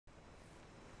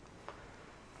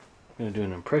I'm going to do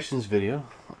an impressions video.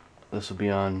 This will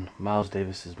be on Miles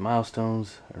Davis's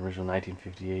Milestones, original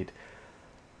 1958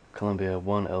 Columbia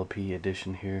 1 LP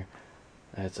edition here.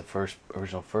 It's a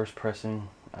original first pressing.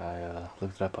 I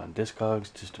looked it up on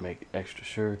Discogs just to make extra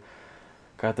sure.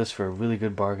 Got this for a really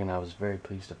good bargain. I was very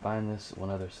pleased to find this.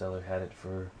 One other seller had it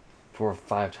for 4 or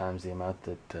 5 times the amount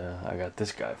that I got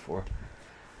this guy for.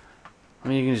 I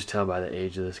mean, you can just tell by the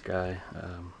age of this guy.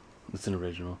 It's an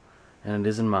original, and it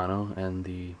is in mono.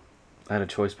 And I had a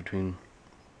choice between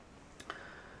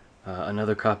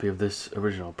another copy of this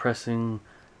original pressing,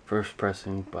 first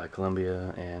pressing by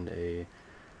Columbia, and a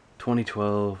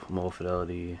 2012 Moe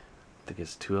Fidelity, I think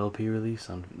it's 2 LP release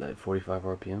on 45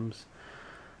 RPMs.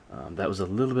 That was a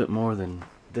little bit more than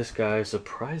this guy,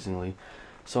 surprisingly.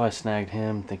 So I snagged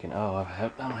him, thinking, oh, I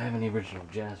don't have any original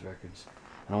jazz records,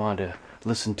 and I wanted to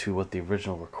listen to what the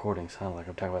original recording sounded like.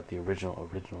 I'm talking about the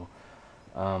original.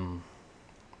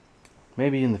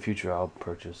 Maybe in the future I'll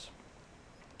purchase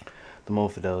the Moe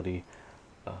Fidelity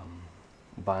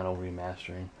vinyl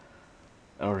remastering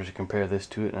in order to compare this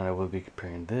to it, and I will be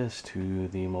comparing this to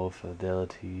the Moe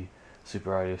Fidelity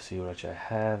Super Audio C, which I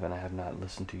have and I have not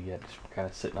listened to yet. Just kind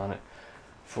of sitting on it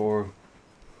for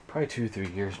probably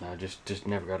 2-3 years now. Just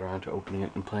never got around to opening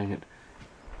it and playing it.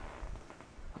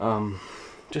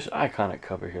 Just iconic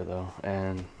cover here though,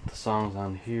 and the songs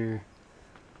on here.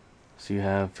 So you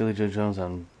have Philly Joe Jones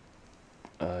on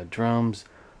drums,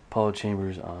 Paul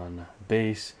Chambers on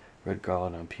bass, Red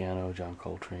Garland on piano, John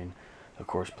Coltrane, of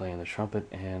course, playing the trumpet,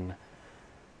 and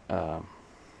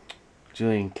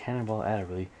Julian Cannonball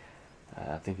Adderley.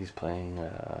 I think he's playing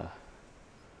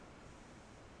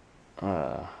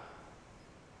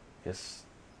yes,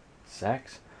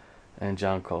 sax, and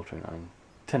John Coltrane on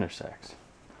tenor sax.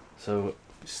 So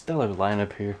stellar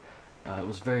lineup here.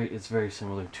 It's very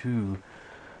similar to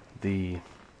the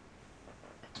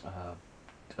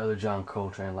other John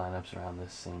Coltrane lineups around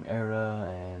this same era,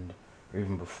 and or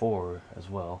even before as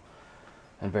well,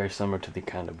 and very similar to the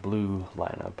kind of blue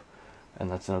lineup.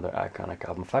 And that's another iconic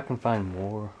album. If I can find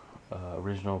more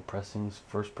original pressings,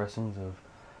 first pressings of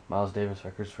Miles Davis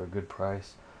records for a good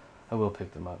price, I will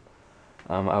pick them up.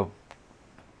 I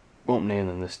won't name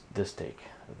them this take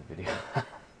of the video.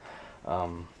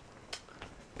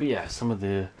 But yeah,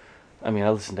 I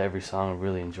listened to every song and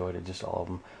really enjoyed it, just all of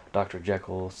them. Dr.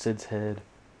 Jekyll, Sid's Head,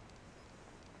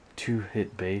 2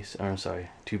 bass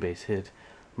hit,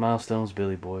 Milestones,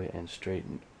 Billy Boy, and Straight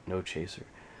No Chaser.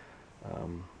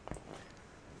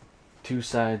 2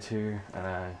 sides here,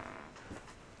 and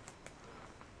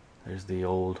there's the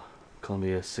old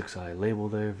Columbia 6i label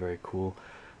there, very cool.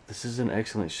 This is in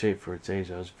excellent shape for its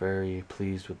age. I was very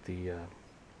pleased with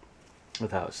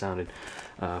with how it sounded.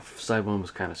 Side 1 was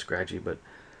kind of scratchy, but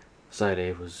side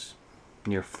A was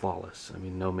near flawless. I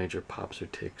mean, no major pops or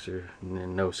ticks, or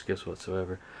no skips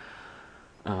whatsoever.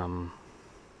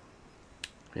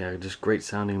 Yeah, just great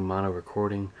sounding mono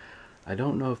recording. I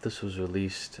don't know if this was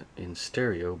released in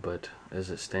stereo, but as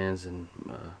it stands in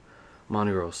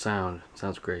monaural sound, it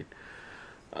sounds great.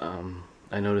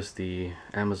 I noticed the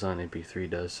Amazon MP3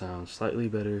 does sound slightly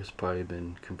better. It's probably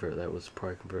been converted. That was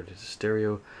probably converted to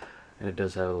stereo, and it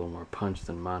does have a little more punch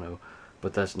than mono.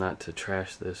 But that's not to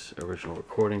trash this original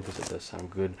recording, because it does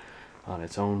sound good on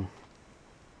its own,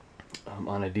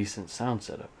 on a decent sound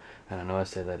setup. And I know I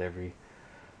say that every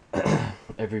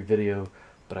video,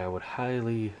 but I would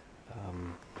highly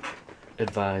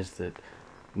advise that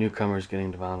newcomers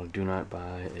getting to vinyl do not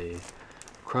buy a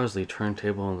Crosley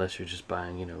turntable unless you're just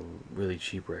buying, really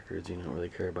cheap records. You don't really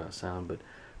care about sound, but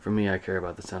for me, I care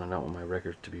about the sound. I don't want my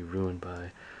records to be ruined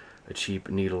by a cheap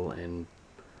needle and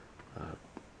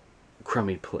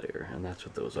crummy player, and that's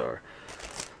what those are.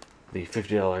 The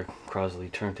 $50 Crosley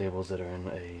turntables that are in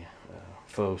a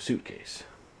faux suitcase.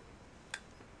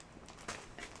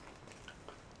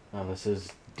 Now this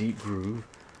is Deep Groove,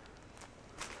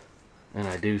 and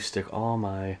I do stick all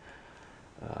my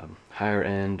higher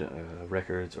end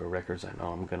records, or records I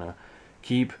know I'm gonna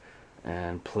keep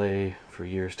and play for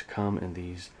years to come, in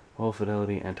these Moe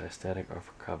Fidelity anti-static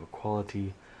archival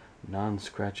quality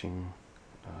non-scratching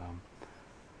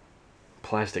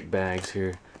plastic bags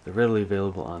here. They're readily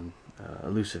available on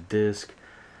Elusive Disc,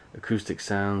 Acoustic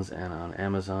Sounds, and on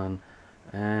Amazon,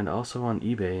 and also on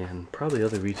eBay, and probably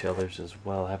other retailers as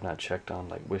well. I have not checked on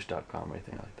like Wish.com or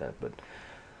anything like that, but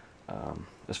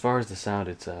as far as the sound,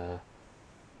 it's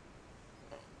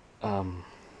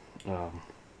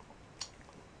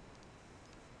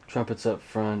trumpets up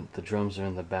front, the drums are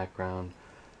in the background,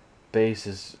 bass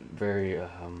is very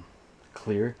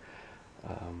clear,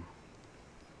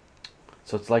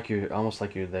 so it's like almost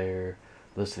like you're there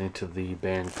listening to the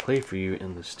band play for you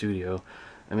in the studio.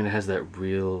 I mean, it has that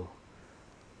real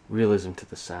realism to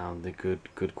the sound, the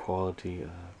good quality,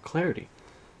 clarity.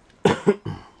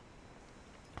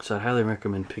 So I'd highly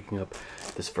recommend picking up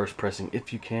this first pressing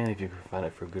if you can. If you can find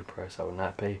it for a good price, I would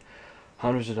not pay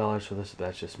hundreds of dollars for this.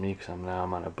 That's just me, because I'm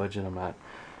on a budget. I'm not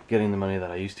getting the money that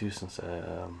I used to, since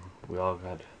we all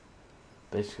got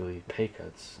basically pay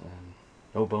cuts and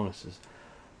no bonuses,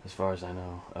 as far as I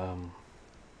know.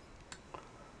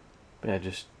 But yeah,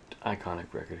 just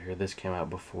iconic record here. This came out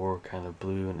before Kind of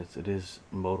Blue, and it is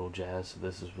modal jazz. So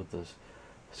this is what this,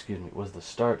 was the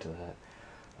start to that.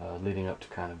 Leading up to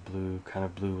Kind of Blue. Kind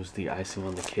of Blue was the icing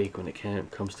on the cake when it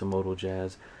comes to modal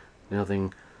jazz.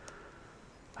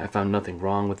 I found nothing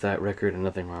wrong with that record and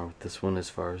nothing wrong with this one as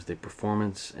far as the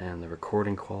performance and the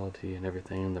recording quality and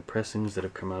everything, and the pressings that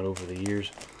have come out over the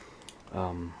years.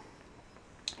 Yeah,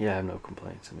 I have no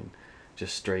complaints. I mean,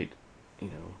 just straight,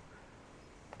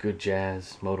 good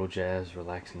jazz, modal jazz,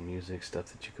 relaxing music, stuff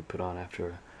that you could put on after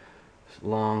a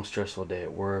long, stressful day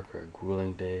at work or a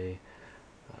grueling day.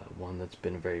 One that's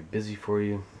been very busy for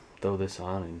you. Throw this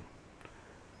on and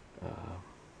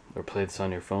or play this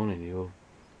on your phone, and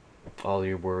all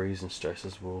your worries and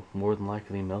stresses will more than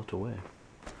likely melt away.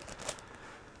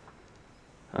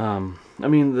 I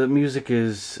mean, the music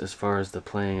is, as far as the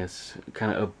playing, it's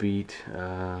kind of upbeat.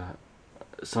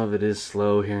 Some of it is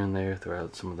slow here and there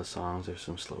throughout some of the songs. There's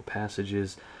some slow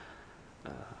passages.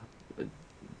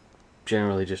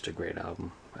 Generally just a great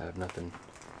album. I have nothing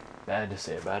bad to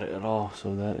say about it at all.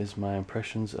 So that is my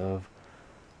impressions of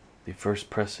the first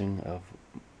pressing of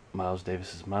Miles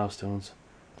Davis's Milestones,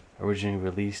 originally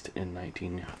released in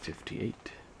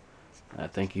 1958.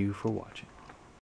 Thank you for watching.